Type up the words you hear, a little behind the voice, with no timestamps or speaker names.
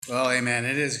Well, amen.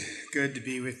 It is good to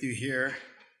be with you here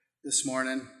this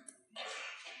morning.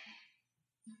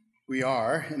 We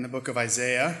are in the book of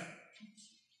Isaiah.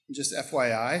 Just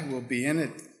FYI, we'll be in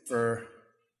it for a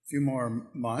few more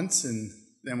months, and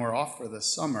then we're off for the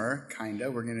summer, kind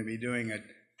of. We're going to be doing a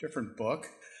different book,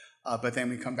 but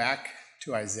then we come back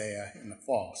to Isaiah in the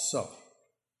fall. So,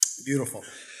 beautiful.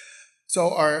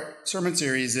 So our sermon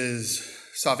series is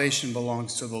Salvation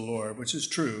Belongs to the Lord, which is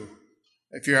true.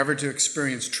 If you're ever to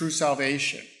experience true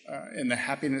salvation and the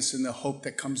happiness and the hope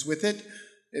that comes with it,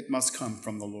 it must come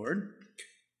from the Lord.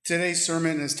 Today's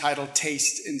sermon is titled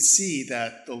Taste and See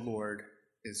That the Lord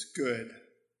is Good.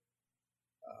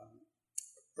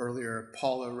 Earlier,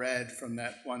 Paula read from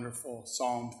that wonderful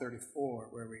Psalm 34,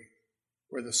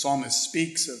 where the psalmist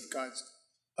speaks of God's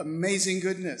amazing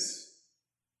goodness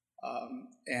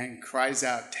and cries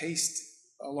out, "Taste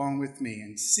along with me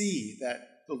and see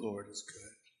that the Lord is good."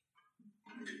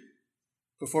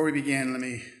 Before we begin, let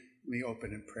me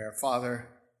open in prayer. Father,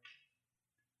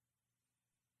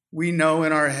 we know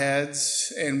in our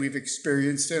heads and we've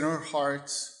experienced in our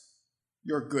hearts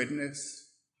your goodness.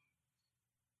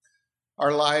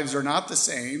 Our lives are not the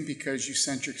same because you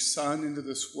sent your Son into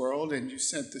this world and you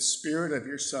sent the Spirit of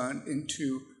your Son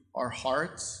into our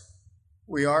hearts.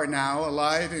 We are now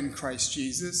alive in Christ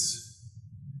Jesus,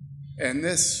 and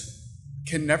this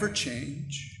can never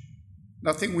change.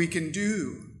 Nothing we can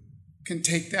do can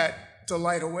take that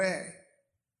delight away.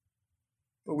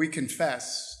 But we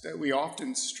confess that we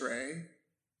often stray.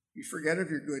 We forget of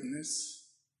your goodness.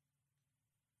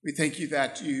 We thank you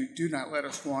that you do not let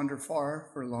us wander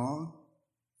far for long,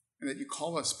 and that you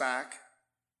call us back.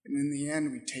 And in the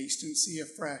end, we taste and see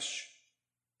afresh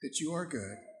that you are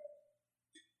good.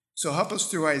 So help us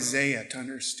through Isaiah to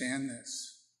understand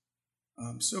this.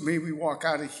 So may we walk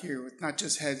out of here with not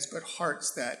just heads, but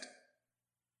hearts that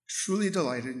truly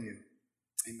delight in you.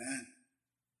 Amen.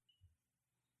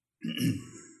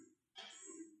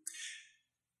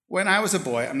 When I was a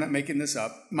boy, I'm not making this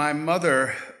up, my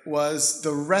mother was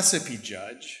the recipe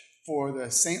judge for the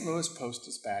St. Louis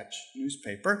Post-Dispatch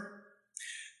newspaper.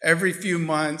 Every few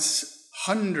months,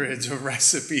 hundreds of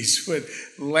recipes would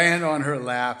land on her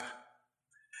lap.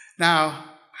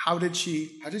 Now, how did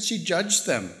she judge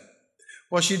them?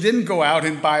 Well, she didn't go out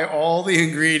and buy all the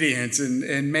ingredients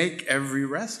and make every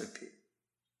recipe.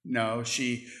 No,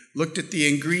 she looked at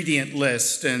the ingredient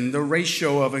list and the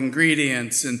ratio of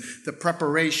ingredients and the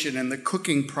preparation and the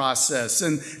cooking process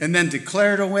and then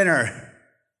declared a winner.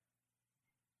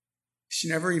 She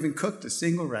never even cooked a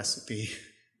single recipe.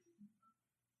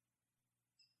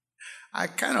 I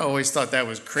kind of always thought that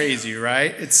was crazy,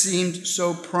 right? It seemed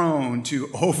so prone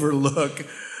to overlook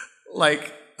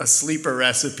like a sleeper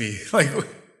recipe, like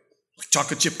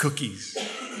chocolate chip cookies.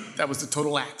 That was a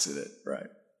total accident, right?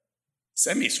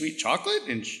 Semi-sweet chocolate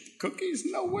and cookies?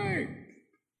 No way.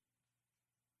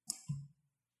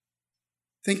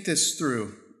 Think this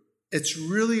through. It's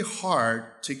really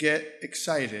hard to get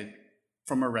excited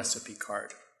from a recipe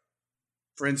card.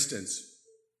 For instance,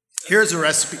 here's a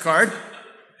recipe card.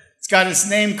 It's got its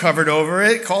name covered over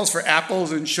it. It calls for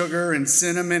apples and sugar and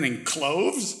cinnamon and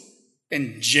cloves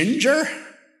and ginger.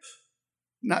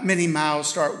 Not many mouths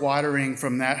start watering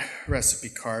from that recipe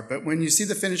card, but when you see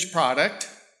the finished product,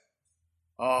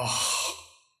 oh,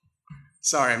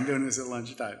 sorry, I'm doing this at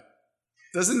lunchtime.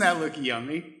 Doesn't that look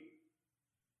yummy?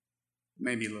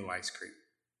 Maybe a little ice cream.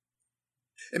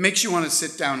 It makes you want to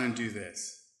sit down and do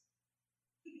this.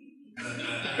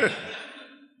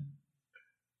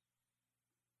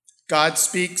 God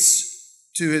speaks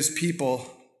to his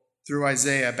people through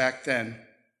Isaiah back then,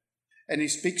 and he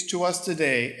speaks to us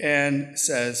today and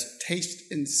says,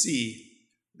 "Taste and see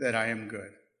that I am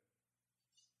good."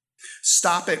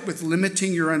 Stop it with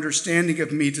limiting your understanding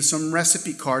of me to some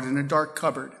recipe card in a dark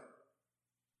cupboard.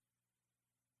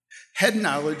 Head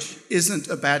knowledge isn't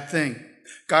a bad thing.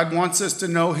 God wants us to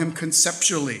know him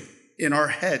conceptually in our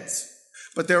heads.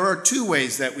 But there are two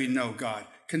ways that we know God,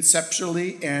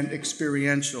 conceptually and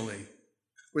experientially,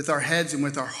 with our heads and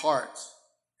with our hearts.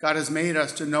 God has made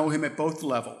us to know him at both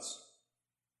levels.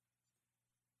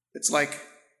 It's like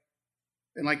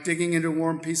digging into a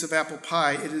warm piece of apple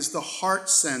pie. It is the heart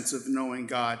sense of knowing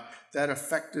God that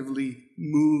effectively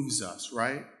moves us,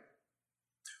 right?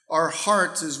 Our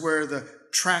hearts is where the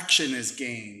traction is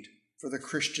gained for the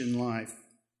Christian life.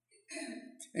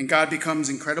 And God becomes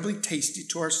incredibly tasty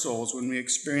to our souls when we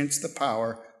experience the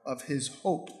power of his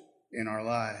hope in our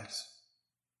lives.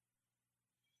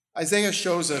 Isaiah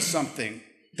shows us something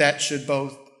that should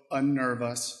both unnerve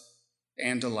us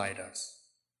and delight us.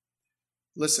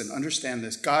 Listen, understand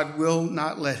this. God will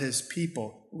not let his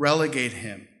people relegate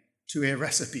him to a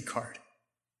recipe card.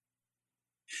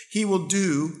 He will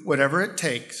do whatever it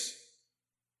takes,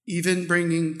 even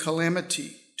bringing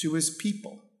calamity to his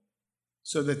people,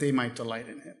 so that they might delight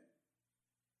in him.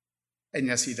 And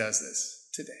yes, he does this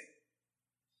today.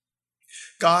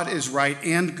 God is right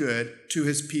and good to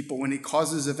his people when he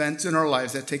causes events in our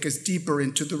lives that take us deeper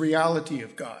into the reality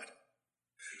of God,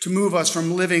 to move us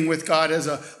from living with God as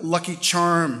a lucky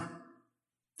charm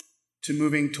to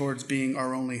moving towards being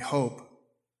our only hope,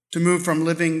 to move from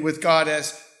living with God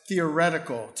as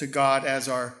theoretical to God as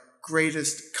our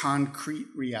greatest concrete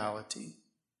reality.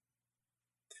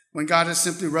 When God is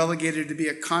simply relegated to be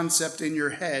a concept in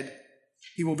your head,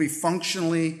 he will be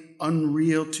functionally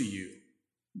unreal to you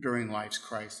during life's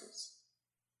crisis.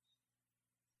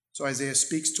 So Isaiah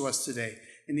speaks to us today,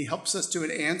 and he helps us to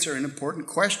answer an important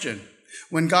question.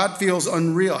 When God feels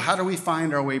unreal, how do we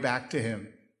find our way back to him?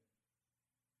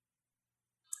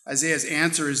 Isaiah's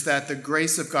answer is that the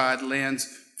grace of God lands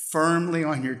firmly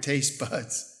on your taste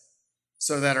buds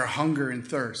so that our hunger and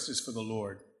thirst is for the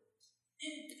Lord.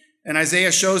 And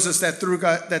Isaiah shows us that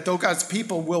though God's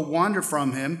people will wander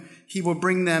from him, he will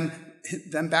bring them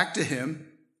back to him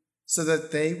so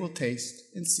that they will taste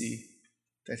and see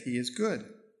that he is good.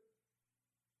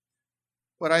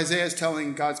 What Isaiah is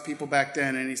telling God's people back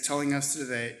then, and he's telling us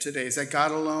today is that God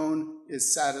alone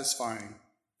is satisfying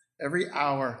every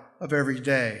hour of every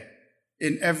day,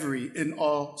 in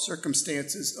all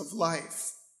circumstances of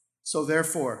life. So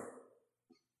therefore,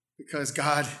 because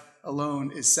God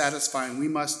alone is satisfying, we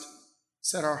must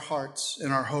set our hearts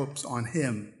and our hopes on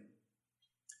him.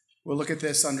 We'll look at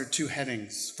this under two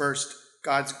headings. First,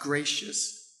 God's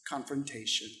gracious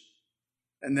confrontation,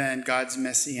 and then God's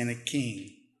messianic king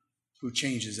who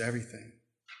changes everything.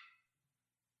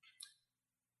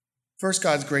 First,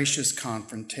 God's gracious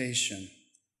confrontation.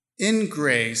 In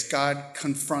grace, God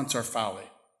confronts our folly.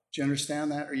 Do you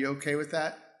understand that? Are you okay with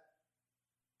that?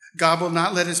 God will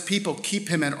not let his people keep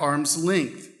him at arm's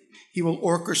length. He will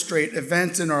orchestrate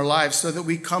events in our lives so that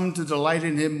we come to delight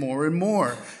in him more and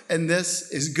more. And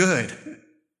this is good.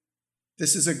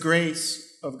 This is a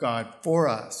grace of God for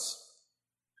us.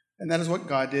 And that is what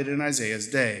God did in Isaiah's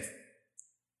day.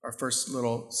 Our first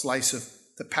little slice of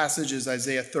the passage is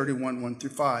Isaiah 31,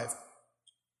 1-5.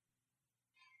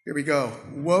 Here we go.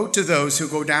 Woe to those who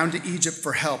go down to Egypt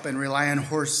for help and rely on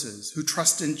horses, who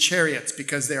trust in chariots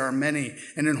because they are many,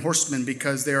 and in horsemen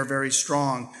because they are very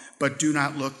strong, but do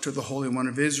not look to the Holy One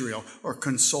of Israel or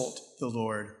consult the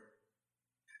Lord.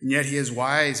 And yet he is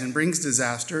wise and brings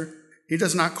disaster. He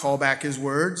does not call back his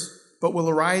words, but will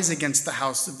arise against the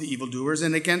house of the evildoers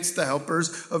and against the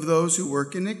helpers of those who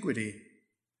work iniquity.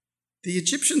 The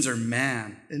Egyptians are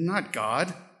man and not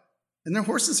God, and their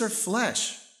horses are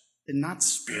flesh and not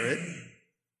spirit.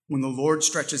 When the Lord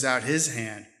stretches out his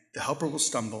hand, the helper will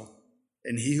stumble,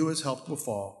 and he who is helped will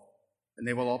fall, and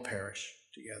they will all perish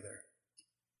together.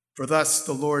 For thus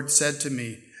the Lord said to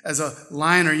me, as a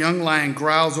lion or young lion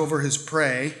growls over his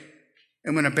prey,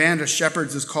 and when a band of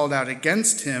shepherds is called out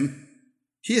against him,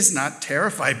 he is not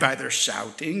terrified by their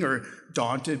shouting or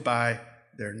daunted by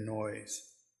their noise.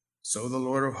 So the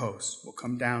Lord of hosts will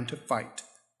come down to fight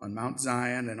on Mount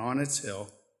Zion and on its hill.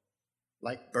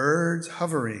 Like birds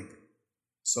hovering,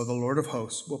 so the Lord of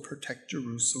hosts will protect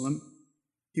Jerusalem.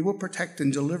 He will protect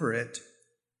and deliver it.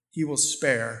 He will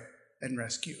spare and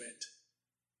rescue it.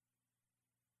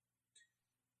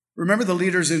 Remember, the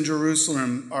leaders in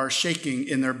Jerusalem are shaking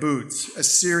in their boots.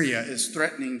 Assyria is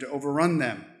threatening to overrun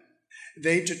them.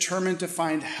 They determined to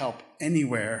find help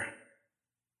anywhere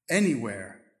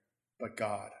but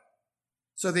God.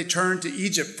 So they turned to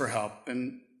Egypt for help,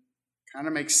 and kind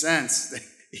of makes sense.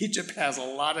 Egypt has a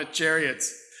lot of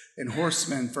chariots and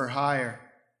horsemen for hire.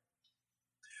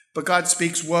 But God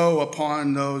speaks woe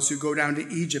upon those who go down to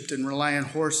Egypt and rely on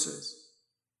horses.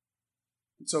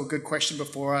 And so a good question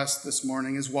before us this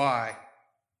morning is why?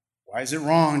 Why is it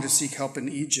wrong to seek help in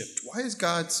Egypt? Why is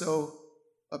God so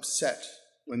upset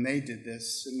when they did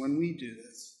this and when we do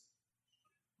this?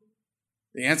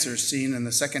 The answer is seen in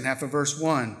the second half of verse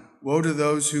 1. Woe to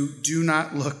those who do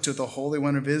not look to the Holy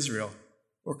One of Israel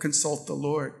or consult the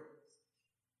Lord.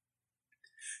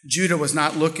 Judah was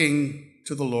not looking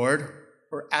to the Lord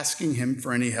or asking him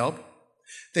for any help.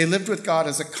 They lived with God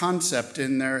as a concept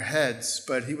in their heads,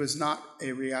 but he was not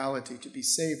a reality to be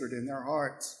savored in their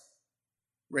hearts.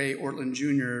 Ray Ortlund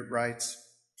Jr. writes,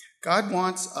 God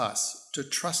wants us to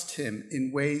trust him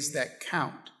in ways that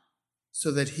count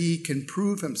so that he can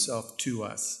prove himself to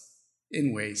us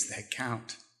in ways that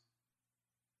count.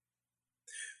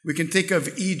 We can think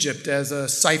of Egypt as a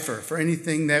cipher for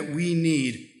anything that we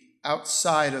need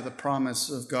outside of the promise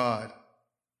of God.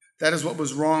 That is what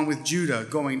was wrong with Judah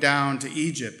going down to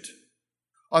Egypt.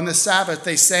 On the Sabbath,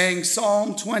 they sang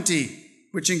Psalm 20,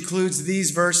 which includes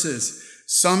these verses.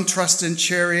 Some trust in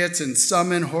chariots and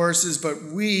some in horses, but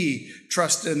we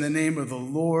trust in the name of the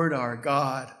Lord our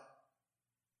God.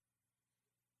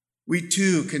 We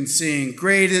too can sing,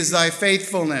 Great is thy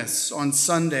faithfulness on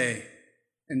Sunday,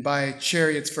 and by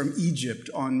chariots from Egypt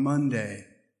on Monday.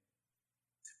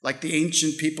 Like the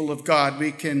ancient people of God,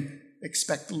 we can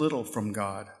expect little from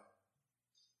God.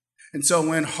 And so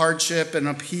when hardship and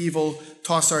upheaval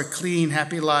toss our clean,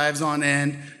 happy lives on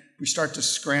end, we start to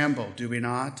scramble, do we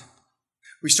not?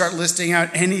 We start listing out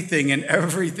anything and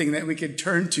everything that we can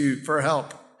turn to for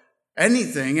help.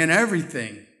 Anything and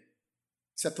everything,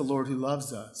 except the Lord who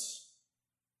loves us.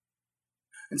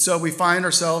 And so we find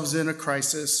ourselves in a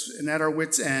crisis, and at our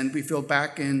wits' end, we feel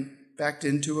backed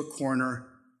into a corner.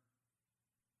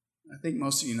 I think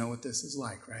most of you know what this is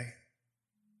like, right?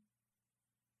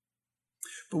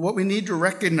 But what we need to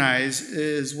recognize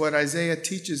is what Isaiah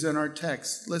teaches in our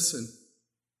text. Listen,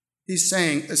 he's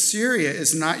saying Assyria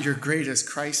is not your greatest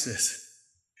crisis.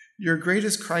 Your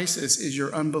greatest crisis is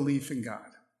your unbelief in God.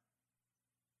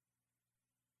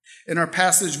 In our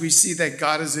passage, we see that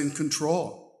God is in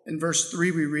control. In verse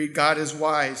 3, we read, God is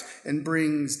wise and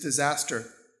brings disaster,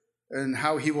 and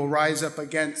how he will rise up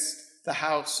against the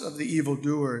house of the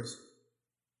evildoers.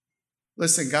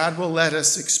 Listen, God will let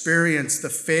us experience the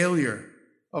failure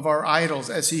of our idols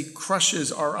as he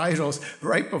crushes our idols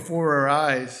right before our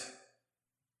eyes.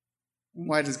 And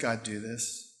why does God do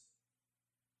this?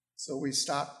 So we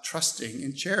stop trusting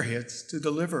in chariots to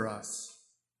deliver us.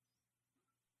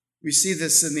 We see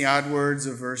this in the odd words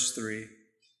of verse 3.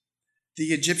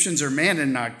 The Egyptians are man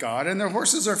and not God, and their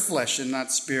horses are flesh and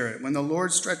not spirit. When the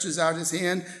Lord stretches out his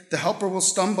hand, the helper will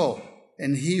stumble,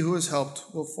 and he who is helped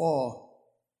will fall.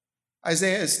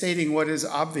 Isaiah is stating what is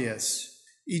obvious.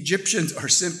 Egyptians are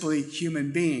simply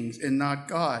human beings and not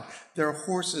God. Their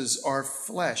horses are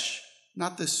flesh,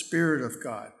 not the Spirit of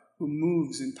God, who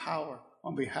moves in power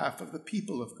on behalf of the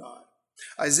people of God.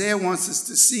 Isaiah wants us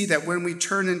to see that when we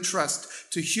turn in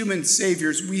trust to human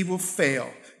saviors, we will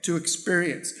fail to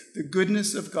experience the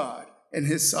goodness of God and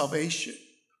his salvation.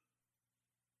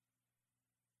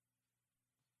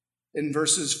 In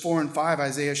verses 4 and 5,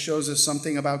 Isaiah shows us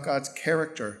something about God's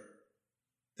character,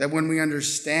 that when we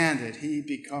understand it, he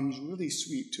becomes really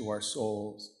sweet to our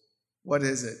souls. What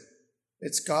is it?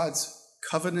 It's God's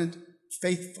covenant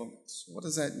faithfulness. What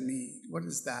does that mean? What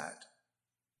is that?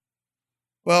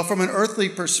 Well, from an earthly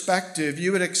perspective,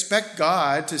 you would expect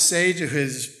God to say to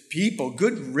his people,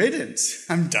 good riddance.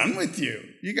 I'm done with you.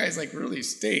 You guys really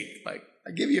stink.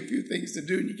 I give you a few things to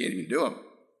do and you can't even do them.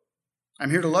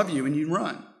 I'm here to love you and you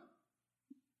run.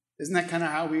 Isn't that kind of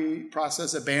how we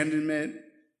process abandonment?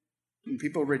 When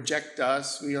people reject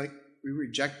us, we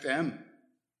reject them.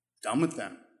 Done with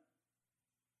them.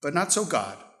 But not so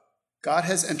God. God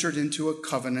has entered into a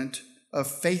covenant of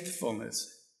faithfulness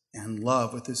and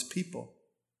love with his people.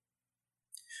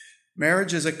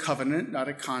 Marriage is a covenant, not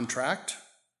a contract.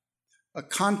 A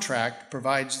contract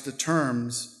provides the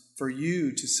terms for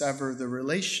you to sever the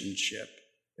relationship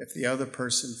if the other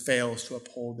person fails to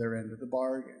uphold their end of the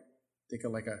bargain. Think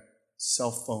of a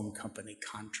cell phone company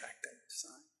contract that you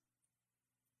sign.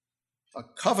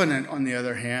 A covenant, on the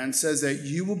other hand, says that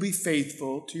you will be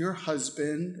faithful to your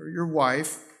husband or your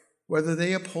wife, whether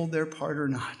they uphold their part or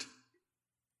not.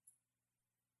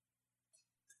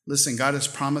 Listen, God has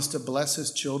promised to bless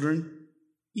his children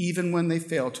even when they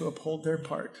fail to uphold their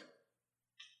part.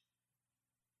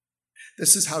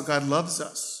 This is how God loves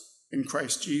us in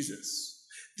Christ Jesus.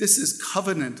 This is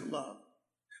covenant love.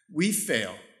 We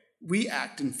fail. We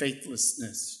act in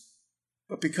faithlessness.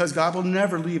 But because God will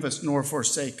never leave us nor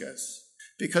forsake us,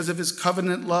 because of his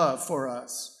covenant love for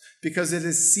us, because it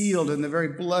is sealed in the very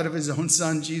blood of his own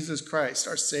Son, Jesus Christ,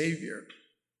 our Savior,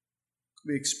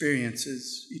 we experience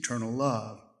his eternal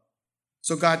love.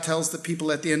 So God tells the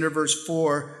people at the end of verse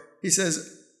 4, he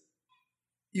says,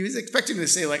 he was expecting to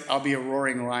say, I'll be a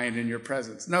roaring lion in your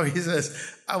presence. No, he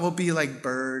says, I will be like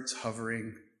birds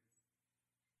hovering.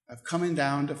 I've come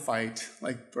down to fight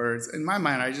like birds. In my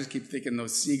mind, I just keep thinking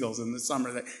those seagulls in the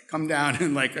summer that come down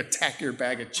and attack your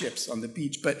bag of chips on the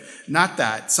beach, but not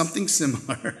that, something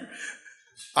similar.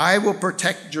 I will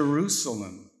protect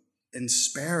Jerusalem and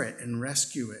spare it and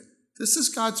rescue it. This is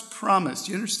God's promise.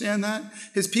 Do you understand that?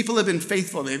 His people have been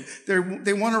faithful.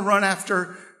 They want to run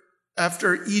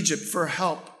after Egypt for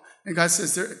help. And God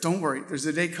says, don't worry, there's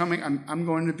a day coming. I'm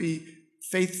going to be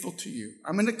faithful to you.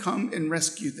 I'm going to come and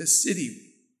rescue this city,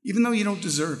 even though you don't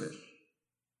deserve it.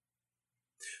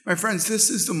 My friends,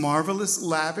 this is the marvelous,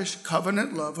 lavish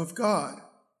covenant love of God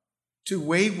to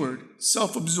wayward,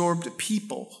 self-absorbed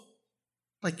people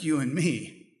like you and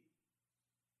me.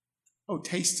 Oh,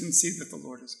 taste and see that the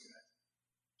Lord is good.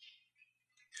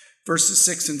 Verses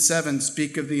 6 and 7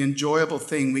 speak of the enjoyable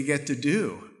thing we get to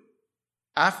do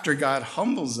after God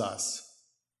humbles us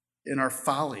in our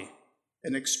folly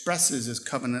and expresses his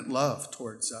covenant love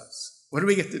towards us. What do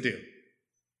we get to do?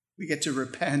 We get to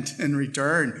repent and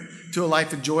return to a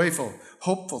life of joyful,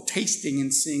 hopeful, tasting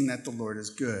and seeing that the Lord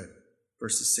is good.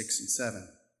 Verses 6 and 7.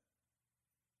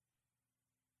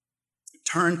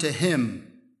 Turn to him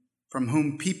from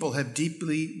whom people have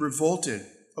deeply revolted,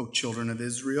 O children of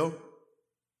Israel.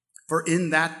 For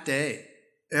in that day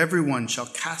everyone shall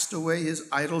cast away his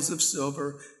idols of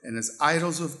silver and his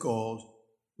idols of gold,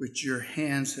 which your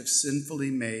hands have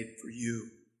sinfully made for you.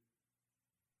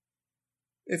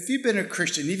 If you've been a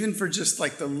Christian, even for just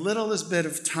like the littlest bit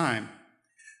of time,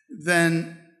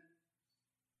 then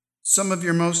some of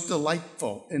your most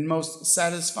delightful and most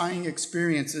satisfying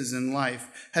experiences in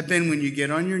life have been when you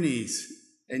get on your knees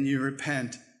and you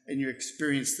repent and you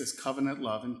experience this covenant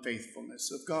love and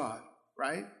faithfulness of God,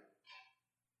 right?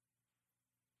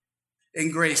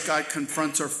 In grace, God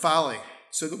confronts our folly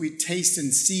so that we taste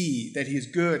and see that he is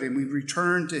good and we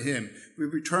return to him. We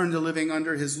return to living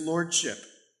under his lordship.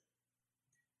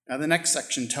 Now, the next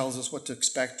section tells us what to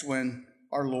expect when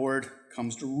our Lord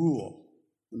comes to rule,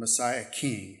 the Messiah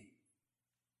King.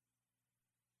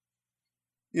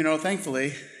 You know,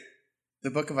 thankfully, the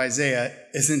book of Isaiah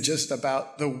isn't just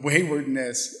about the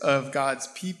waywardness of God's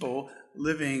people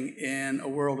living in a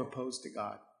world opposed to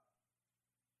God.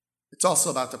 It's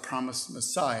also about the promised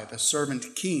Messiah, the servant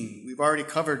king. We've already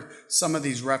covered some of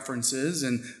these references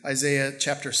in Isaiah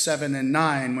chapter 7 and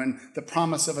 9, when the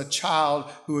promise of a child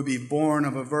who would be born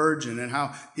of a virgin and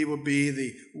how he will be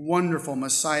the wonderful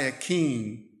Messiah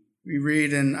king. We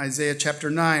read in Isaiah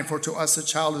chapter 9, for to us a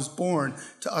child is born,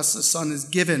 to us a son is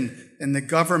given, and the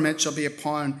government shall be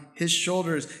upon his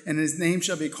shoulders, and his name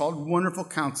shall be called Wonderful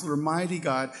Counselor, Mighty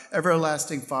God,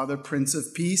 Everlasting Father, Prince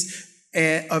of Peace.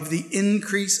 And of the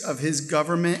increase of his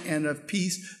government and of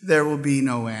peace, there will be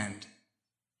no end.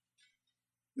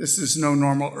 This is no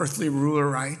normal earthly ruler,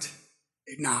 right?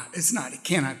 It's not. It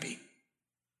cannot be.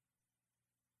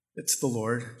 It's the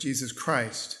Lord, Jesus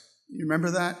Christ. You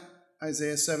remember that?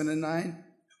 Isaiah 7 and 9?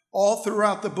 All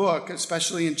throughout the book,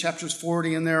 especially in chapters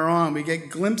 40 and thereon, we get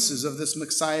glimpses of this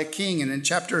Messiah King. And in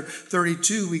chapter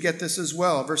 32, we get this as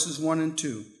well, verses 1 and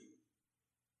 2.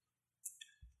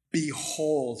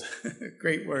 Behold,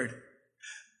 great word,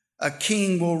 a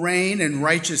king will reign in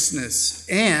righteousness,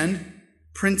 and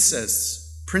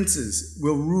princes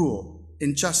will rule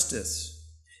in justice.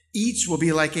 Each will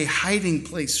be like a hiding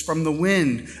place from the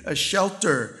wind, a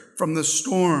shelter from the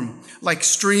storm, like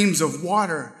streams of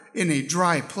water in a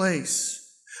dry place,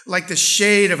 like the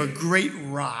shade of a great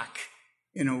rock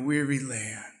in a weary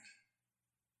land.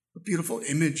 What beautiful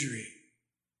imagery.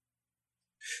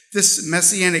 This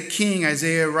messianic king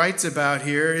Isaiah writes about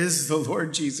here is the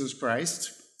Lord Jesus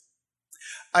Christ.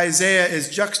 Isaiah is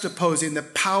juxtaposing the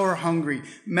power-hungry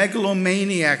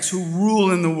megalomaniacs who rule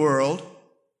in the world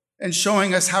and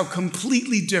showing us how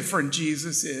completely different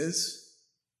Jesus is.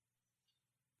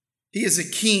 He is a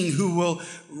king who will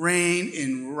reign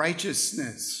in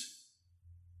righteousness.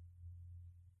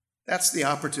 That's the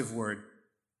operative word.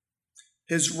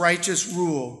 His righteous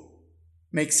rule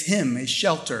makes him a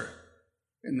shelter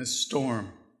in the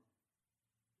storm.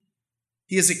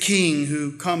 He is a king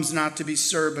who comes not to be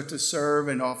served, but to serve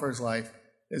and offers life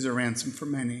as a ransom for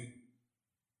many.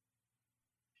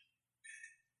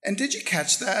 And did you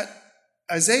catch that?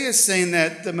 Isaiah is saying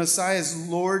that the Messiah's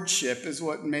lordship is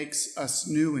what makes us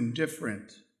new and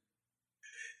different.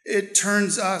 It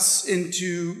turns us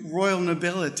into royal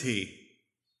nobility,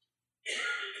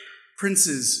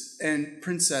 princes and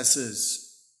princesses,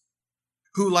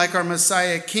 who, like our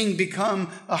Messiah King, become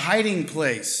a hiding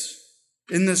place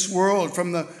in this world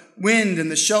from the wind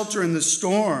and the shelter and the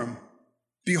storm.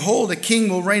 Behold, a king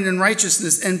will reign in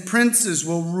righteousness, and princes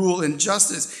will rule in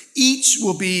justice. Each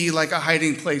will be like a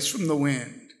hiding place from the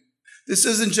wind. This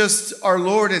isn't just our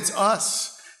Lord, it's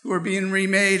us who are being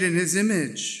remade in his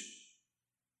image.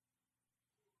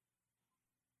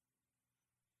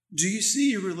 Do you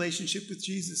see your relationship with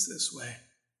Jesus this way?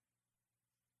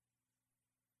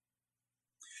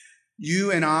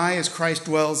 You and I, as Christ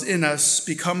dwells in us,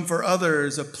 become for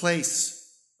others a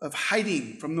place of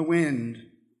hiding from the wind,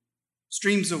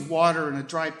 streams of water in a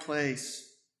dry place,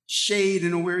 shade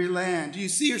in a weary land. Do you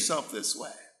see yourself this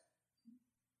way?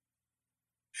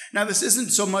 Now, this isn't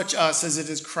so much us as it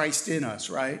is Christ in us,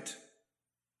 right?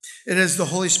 It is the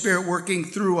Holy Spirit working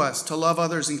through us to love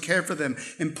others and care for them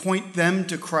and point them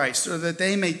to Christ so that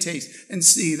they may taste and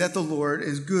see that the Lord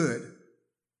is good.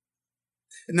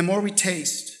 And the more we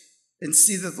taste and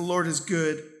see that the Lord is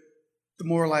good, the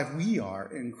more alive we are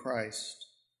in Christ,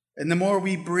 and the more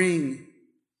we bring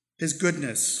his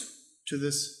goodness to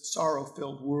this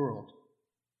sorrow-filled world.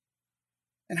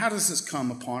 And how does this come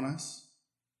upon us?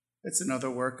 It's another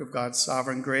work of God's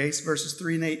sovereign grace. Verses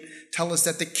 3 and 8 tell us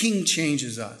that the King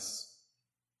changes us.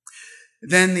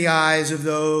 Then the eyes of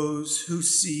those who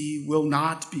see will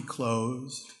not be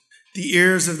closed. The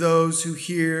ears of those who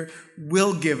hear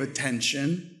will give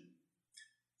attention.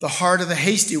 The heart of the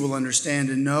hasty will understand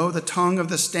and know. The tongue of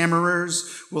the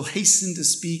stammerers will hasten to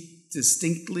speak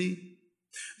distinctly.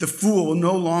 The fool will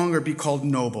no longer be called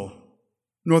noble,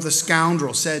 nor the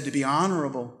scoundrel said to be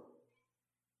honorable.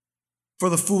 For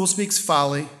the fool speaks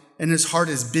folly, and his heart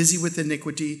is busy with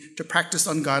iniquity, to practice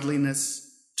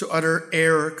ungodliness, to utter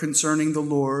error concerning the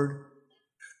Lord,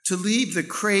 to leave the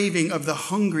craving of the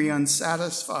hungry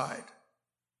unsatisfied,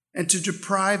 and to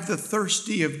deprive the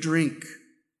thirsty of drink.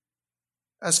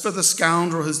 As for the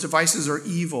scoundrel, his devices are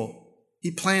evil. He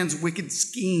plans wicked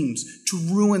schemes to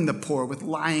ruin the poor with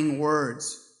lying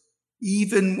words,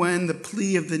 even when the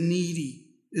plea of the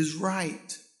needy is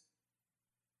right.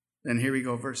 Then here we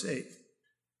go, verse 8.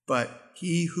 But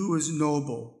he who is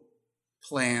noble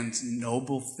plans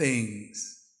noble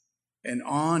things, and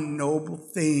on noble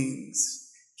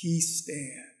things he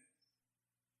stands.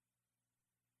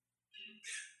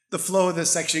 The flow of this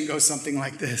section goes something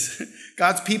like this.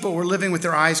 God's people were living with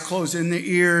their eyes closed and their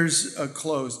ears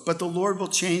closed, but the Lord will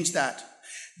change that.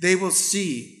 They will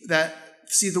see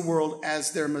the world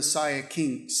as their Messiah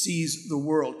King sees the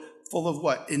world, full of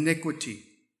what? Iniquity.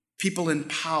 People in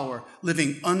power,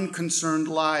 living unconcerned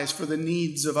lives for the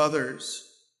needs of others,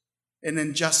 and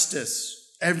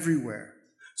injustice everywhere,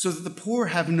 so that the poor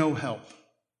have no help.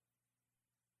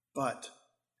 But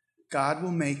God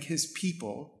will make his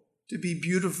people to be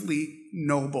beautifully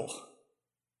noble.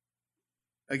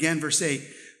 Again, verse 8,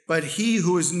 but he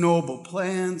who is noble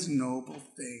plans noble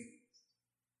things.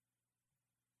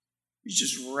 You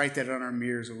just write that on our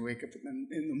mirrors when we wake up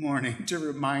in the morning to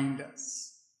remind us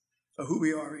of who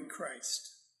we are in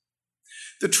Christ.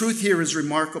 The truth here is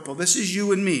remarkable. This is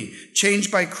you and me,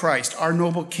 changed by Christ, our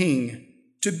noble King,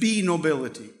 to be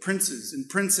nobility, princes and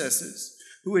princesses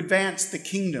who advance the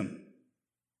kingdom.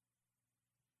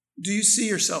 Do you see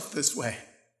yourself this way?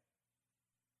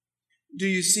 Do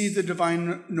you see the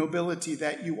divine nobility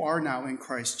that you are now in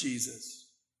Christ Jesus?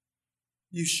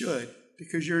 You should,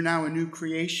 because you're now a new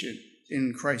creation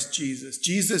in Christ Jesus.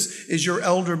 Jesus is your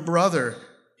elder brother.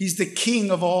 He's the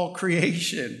King of all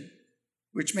creation,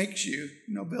 which makes you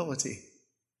nobility.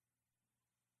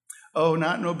 Oh,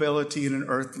 not nobility in an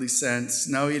earthly sense.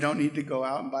 No, you don't need to go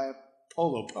out and buy a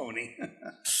polo pony.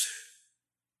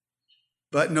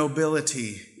 But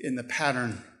nobility in the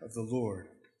pattern of the Lord,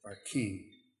 our King.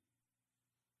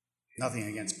 Nothing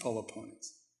against polo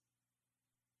ponies.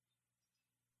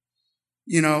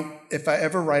 You know, if I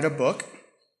ever write a book,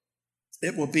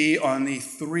 it will be on the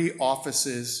three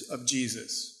offices of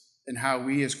Jesus and how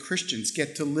we as Christians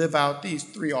get to live out these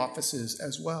three offices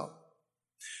as well.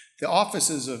 The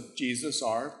offices of Jesus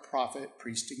are prophet,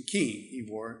 priest, and king. He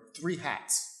wore three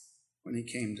hats when he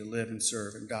came to live and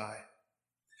serve and die.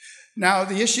 Now,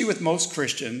 the issue with most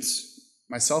Christians,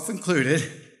 myself included,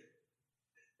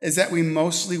 is that we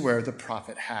mostly wear the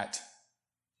prophet hat,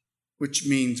 which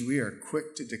means we are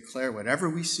quick to declare whatever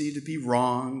we see to be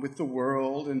wrong with the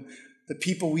world and the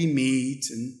people we meet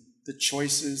and the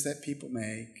choices that people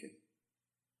make.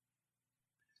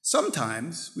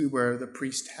 Sometimes we wear the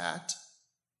priest hat.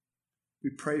 We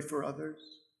pray for others.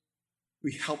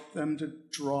 We help them to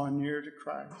draw near to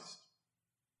Christ.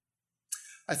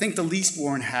 I think the least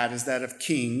worn hat is that of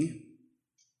king.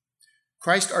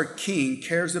 Christ, our King,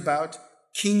 cares about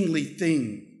kingly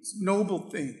things, noble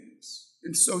things,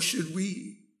 and so should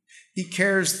we. He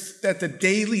cares that the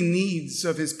daily needs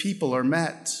of his people are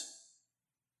met.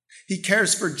 He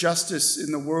cares for justice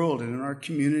in the world and in our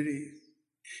community.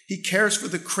 He cares for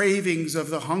the cravings of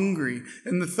the hungry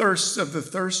and the thirsts of the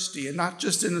thirsty, and not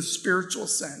just in a spiritual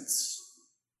sense.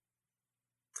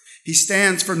 He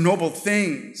stands for noble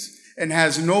things and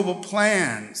has noble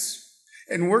plans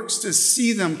and works to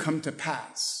see them come to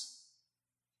pass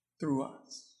through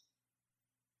us.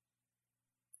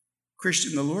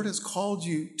 Christian, the Lord has called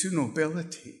you to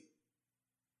nobility,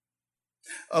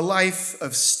 a life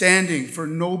of standing for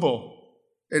noble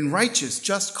and righteous,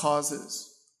 just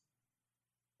causes,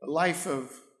 a life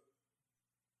of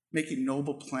making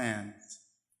noble plans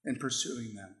and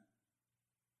pursuing them.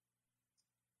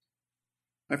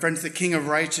 My friends, the King of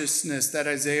righteousness that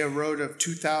Isaiah wrote of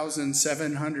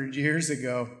 2,700 years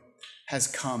ago has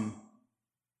come.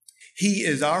 He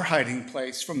is our hiding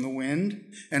place from the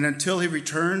wind, and until he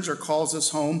returns or calls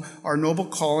us home, our noble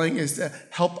calling is to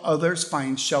help others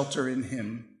find shelter in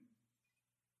him.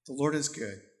 The Lord is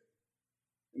good,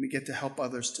 and we get to help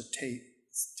others to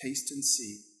taste and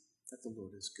see that the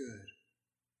Lord is good.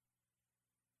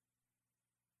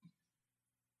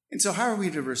 And so how are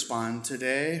we to respond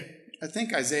today? I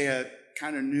think Isaiah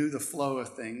kind of knew the flow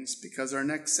of things, because our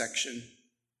next section,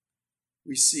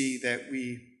 we see that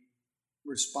we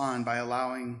respond by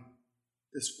allowing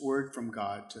this word from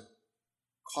God to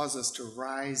cause us to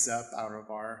rise up out of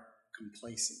our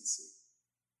complacency.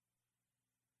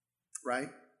 Right?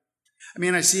 I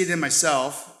mean, I see it in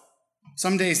myself.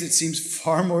 Some days it seems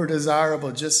far more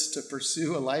desirable just to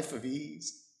pursue a life of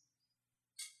ease.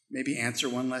 Maybe answer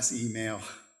one less email.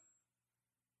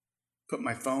 Put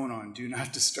my phone on do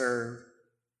not disturb.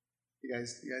 You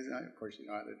guys know, of course you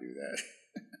know how to do that.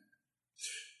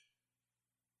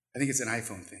 I think it's an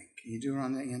iPhone thing. Can you do it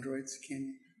on the Androids? Can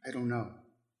you? I don't know.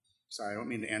 Sorry, I don't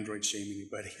mean to Android shame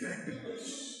anybody.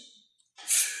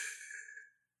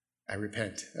 I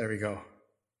repent. There we go.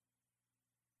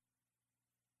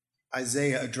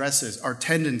 Isaiah addresses our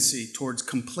tendency towards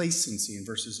complacency in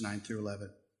verses 9 through 11.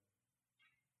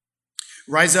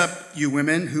 Rise up, you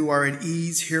women who are at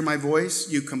ease, hear my voice.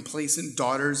 You complacent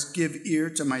daughters, give ear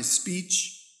to my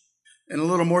speech. In a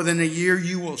little more than a year,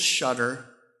 you will shudder,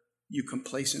 you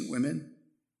complacent women.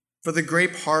 For the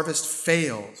grape harvest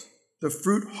failed. The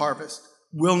fruit harvest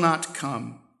will not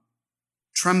come.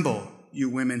 Tremble, you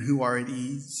women who are at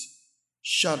ease.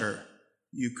 Shudder,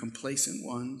 you complacent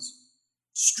ones.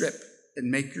 Strip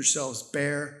and make yourselves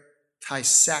bare. Tie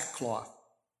sackcloth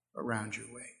around your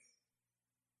waist.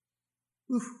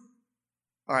 Whew.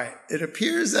 All right, it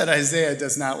appears that Isaiah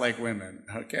does not like women,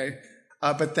 okay?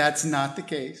 But that's not the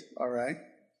case, all right?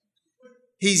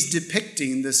 He's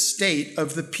depicting the state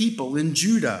of the people in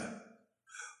Judah.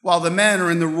 While the men are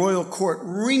in the royal court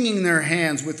wringing their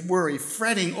hands with worry,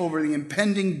 fretting over the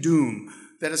impending doom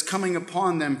that is coming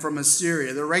upon them from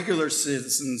Assyria, the regular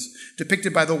citizens,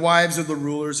 depicted by the wives of the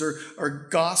rulers, are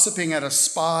gossiping at a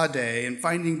spa day and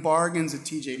finding bargains at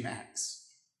TJ Maxx.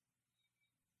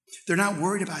 They're not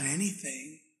worried about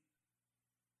anything.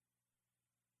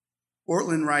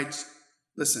 Ortlund writes,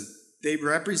 listen, they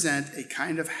represent a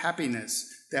kind of happiness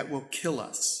that will kill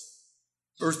us,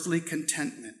 earthly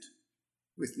contentment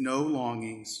with no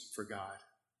longings for God.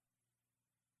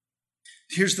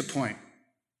 Here's the point.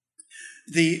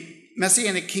 The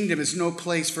Messianic kingdom is no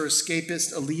place for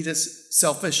escapist, elitist,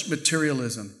 selfish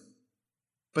materialism.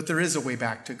 But there is a way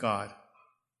back to God.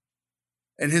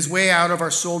 And his way out of our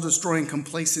soul-destroying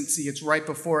complacency, it's right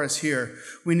before us here.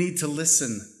 We need to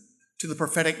listen to the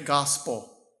prophetic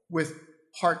gospel with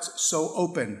hearts so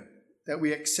open that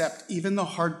we accept even the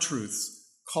hard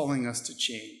truths calling us to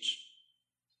change.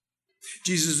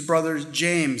 Jesus' brother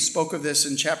James spoke of this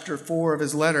in chapter 4 of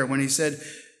his letter when he said,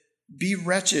 be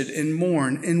wretched and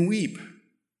mourn and weep.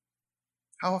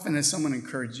 How often has someone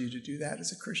encouraged you to do that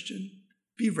as a Christian?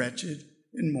 Be wretched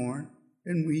and mourn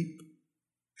and weep.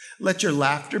 Let your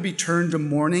laughter be turned to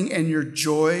mourning and your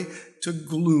joy to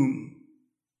gloom.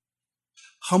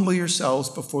 Humble yourselves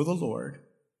before the Lord,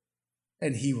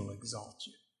 and he will exalt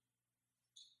you.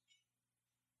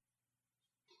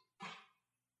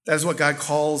 That is what God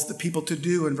calls the people to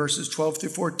do in verses 12 through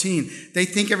 14. They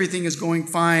think everything is going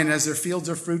fine as their fields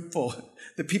are fruitful.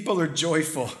 The people are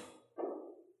joyful.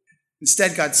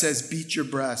 Instead, God says, beat your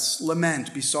breasts,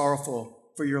 lament, be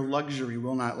sorrowful, for your luxury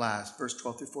will not last. Verse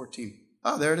 12 through 14.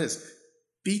 Oh, there it is.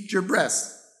 Beat your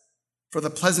breasts for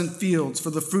the pleasant fields, for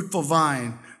the fruitful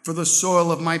vine, for the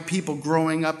soil of my people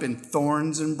growing up in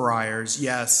thorns and briars.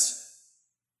 Yes,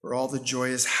 for all the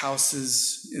joyous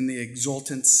houses in the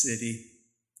exultant city.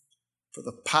 For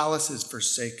the palace is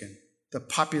forsaken, the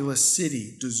populous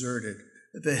city deserted.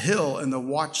 The hill and the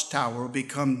watchtower will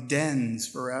become dens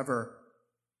forever.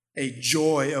 A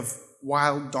joy of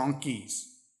wild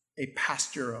donkeys, a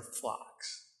pasture of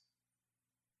flocks.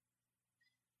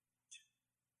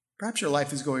 Perhaps your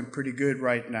life is going pretty good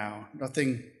right now.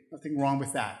 Nothing wrong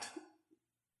with that.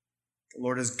 The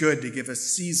Lord is good to give us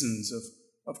seasons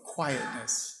of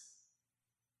quietness.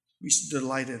 We should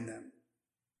delight in them.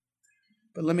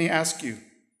 But let me ask you,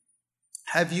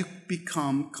 have you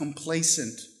become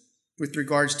complacent with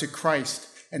regards to Christ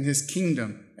and his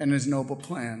kingdom and his noble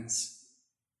plans?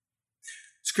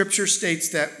 Scripture states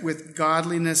that with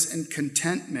godliness and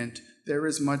contentment, there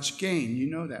is much gain. You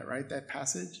know that, right? That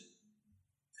passage?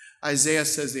 Isaiah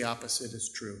says the opposite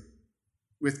is true.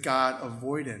 With God,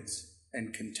 avoidance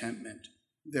and contentment,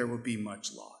 there will be much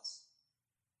loss.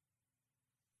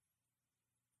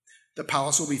 The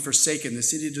palace will be forsaken, the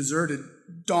city deserted.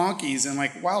 Donkeys and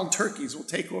like wild turkeys will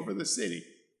take over the city.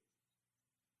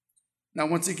 Now,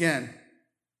 once again,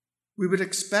 we would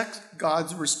expect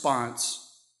God's response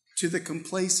to the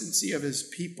complacency of his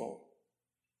people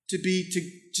to be to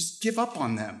just give up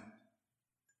on them.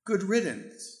 Good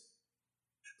riddance.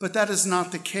 But that is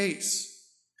not the case.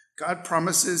 God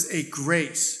promises a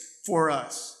grace for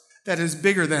us that is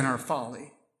bigger than our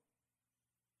folly.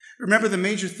 Remember, the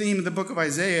major theme of the book of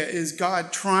Isaiah is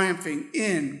God triumphing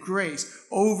in grace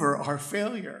over our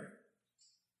failure.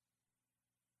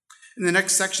 In the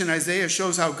next section, Isaiah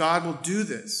shows how God will do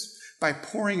this by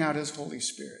pouring out his Holy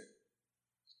Spirit.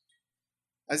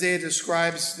 Isaiah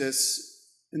describes this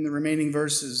in the remaining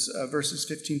verses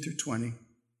 15 through 20.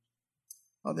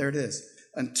 Oh, there it is.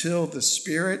 Until the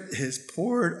Spirit is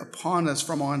poured upon us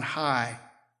from on high,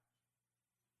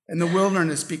 and the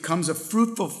wilderness becomes a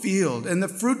fruitful field, and the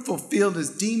fruitful field is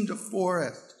deemed a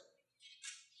forest.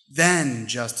 Then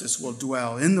justice will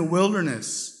dwell in the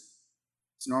wilderness.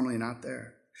 It's normally not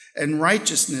there. And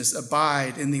righteousness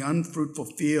abide in the unfruitful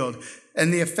field.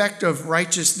 And the effect of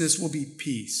righteousness will be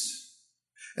peace.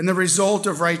 And the result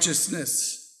of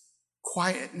righteousness,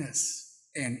 quietness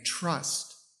and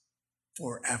trust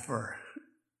forever.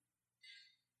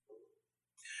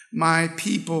 My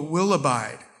people will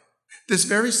abide. This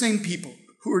very same people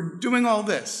who are doing all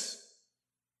this,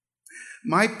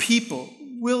 my people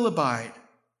will abide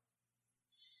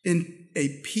in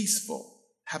a peaceful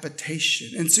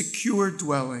habitation, in secure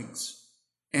dwellings,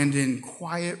 and in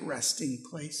quiet resting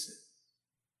places.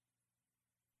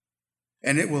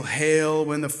 And it will hail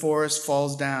when the forest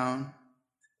falls down,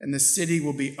 and the city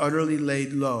will be utterly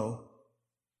laid low.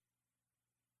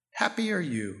 Happy are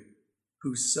you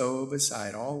who sow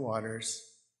beside all waters,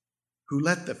 who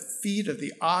let the feet of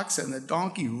the ox and the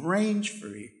donkey range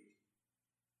free.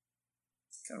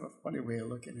 It's kind of a funny way of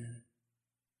looking at it.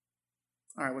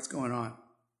 All right, what's going on?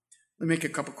 Let me make a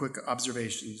couple quick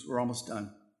observations. We're almost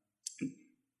done.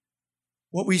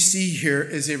 What we see here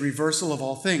is a reversal of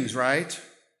all things, right?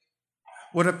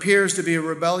 What appears to be a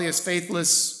rebellious,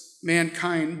 faithless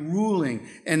mankind ruling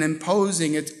and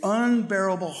imposing its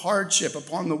unbearable hardship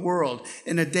upon the world.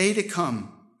 In a day to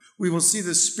come, we will see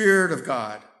the Spirit of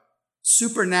God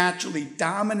supernaturally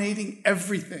dominating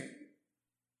everything.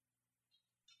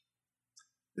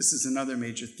 This is another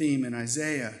major theme in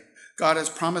Isaiah. God is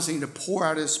promising to pour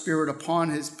out his Spirit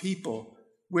upon his people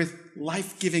with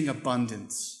life-giving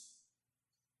abundance.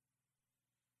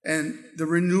 And the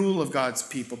renewal of God's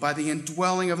people by the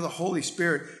indwelling of the Holy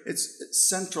Spirit, it's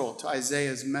central to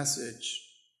Isaiah's message.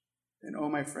 And oh,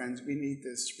 my friends, we need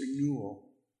this renewal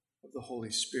of the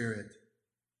Holy Spirit.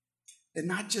 And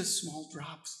not just small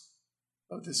drops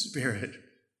of the Spirit.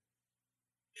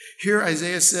 Here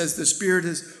Isaiah says the Spirit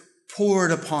is poured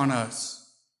upon us.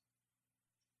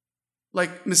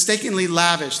 Like mistakenly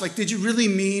lavish. Like, did you really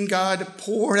mean, God, to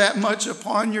pour that much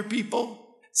upon your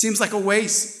people? Seems like a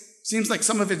waste. Seems like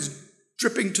some of it's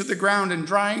dripping to the ground and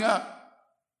drying up.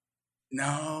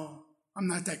 No, I'm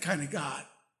not that kind of God.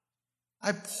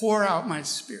 I pour out my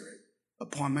Spirit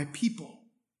upon my people.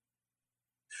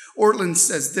 Ortland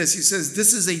says this. He says,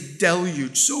 this is a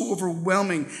deluge so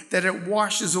overwhelming that it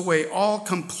washes away all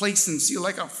complacency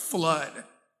like a flood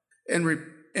and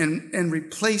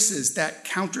replaces that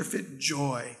counterfeit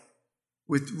joy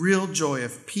with real joy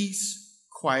of peace,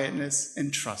 quietness,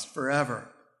 and trust forever.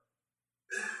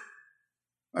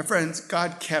 My friends,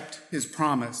 God kept his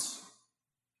promise.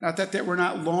 Not that we're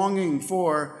not longing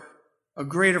for a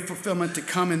greater fulfillment to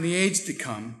come in the age to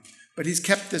come, but he's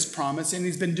kept this promise, and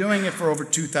he's been doing it for over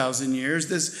 2,000 years.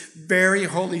 This very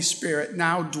Holy Spirit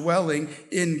now dwelling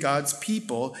in God's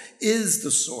people is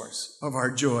the source of our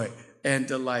joy and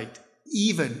delight,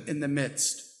 even in the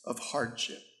midst of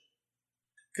hardship.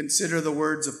 Consider the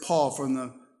words of Paul from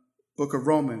the book of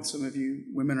Romans. Some of you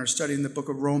women are studying the book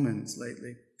of Romans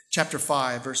lately. Chapter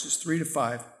 5, verses 3 to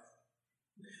 5.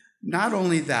 Not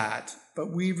only that, but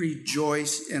we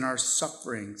rejoice in our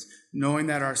sufferings, knowing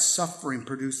that our suffering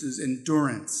produces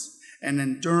endurance, and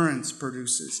endurance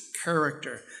produces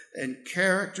character, and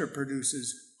character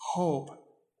produces hope,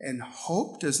 and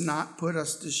hope does not put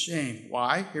us to shame.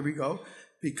 Why? Here we go.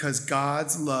 Because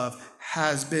God's love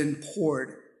has been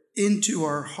poured into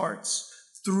our hearts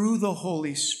through the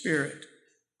Holy Spirit,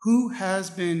 who has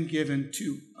been given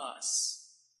to us.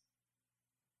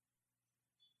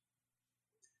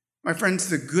 My friends,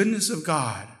 the goodness of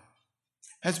God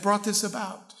has brought this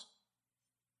about.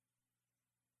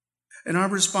 And our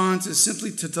response is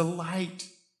simply to delight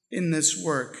in this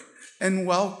work and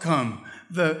welcome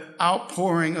the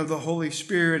outpouring of the Holy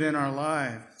Spirit in our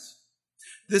lives.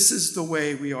 This is the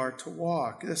way we are to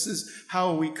walk. This is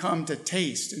how we come to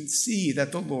taste and see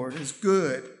that the Lord is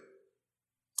good.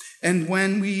 And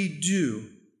when we do,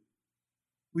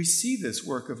 we see this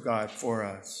work of God for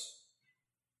us.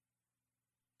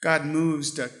 God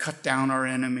moves to cut down our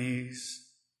enemies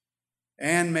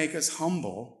and make us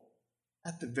humble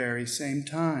at the very same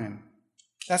time.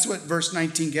 That's what verse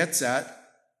 19 gets at.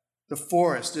 The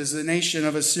forest is the nation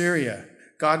of Assyria.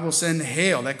 God will send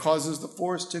hail that causes the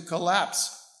forest to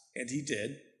collapse. And he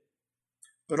did.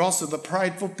 But also the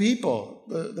prideful people,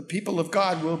 the people of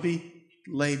God, will be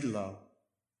laid low,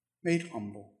 made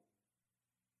humble.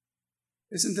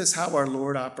 Isn't this how our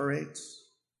Lord operates?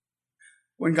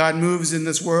 When God moves in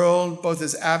this world, both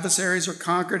his adversaries are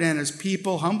conquered and his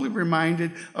people humbly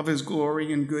reminded of his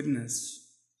glory and goodness.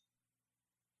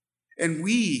 And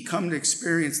we come to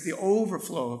experience the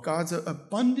overflow of God's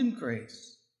abundant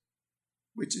grace,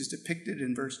 which is depicted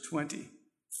in verse 20.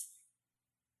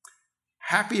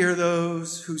 Happy are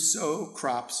those who sow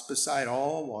crops beside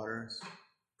all waters,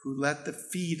 who let the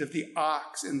feet of the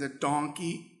ox and the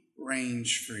donkey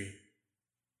range free.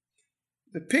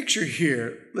 The picture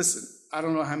here, listen, I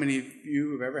don't know how many of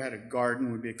you who've ever had a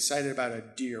garden would be excited about a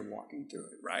deer walking through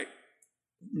it, right?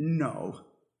 No.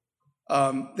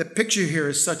 The picture here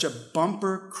is such a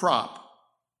bumper crop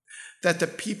that the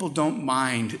people don't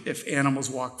mind if animals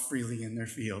walk freely in their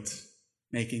fields,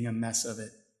 making a mess of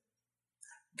it.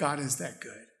 God is that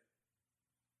good.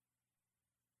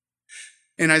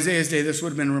 In Isaiah's day, this would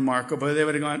have been remarkable. They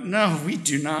would have gone, no, we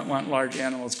do not want large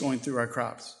animals going through our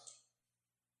crops.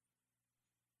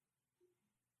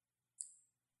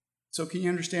 So can you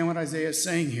understand what Isaiah is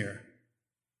saying here?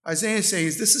 Isaiah is saying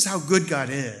this is how good God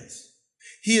is.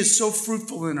 He is so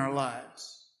fruitful in our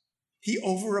lives. He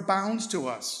overabounds to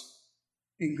us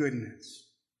in goodness.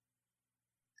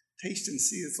 Taste and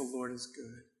see that the Lord is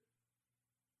good.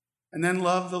 And then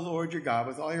love the Lord your God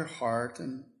with all your heart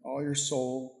and all your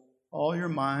soul, all your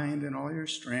mind and all your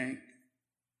strength.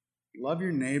 Love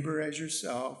your neighbor as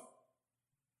yourself.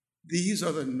 These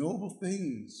are the noble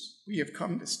things we have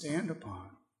come to stand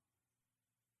upon.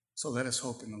 So let us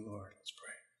hope in the Lord. Let's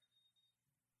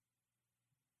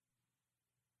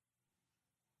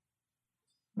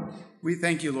pray. We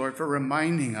thank you, Lord, for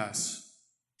reminding us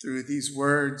through these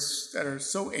words that are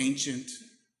so ancient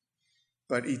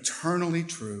but eternally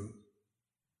true.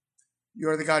 You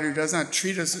are the God who does not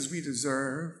treat us as we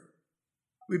deserve.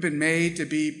 We've been made to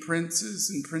be princes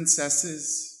and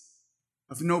princesses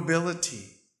of nobility.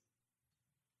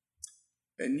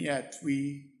 And yet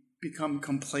we become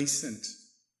complacent.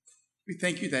 We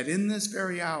thank you that in this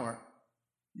very hour,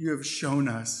 you have shown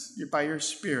us, by your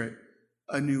Spirit,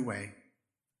 a new way.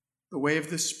 The way of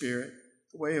the Spirit,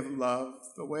 the way of love,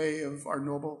 the way of our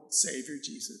noble Savior,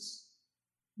 Jesus.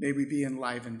 May we be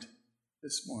enlivened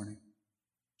this morning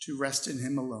to rest in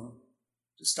him alone,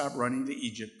 to stop running to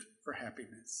Egypt for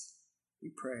happiness.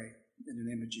 We pray in the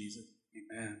name of Jesus.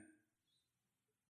 Amen.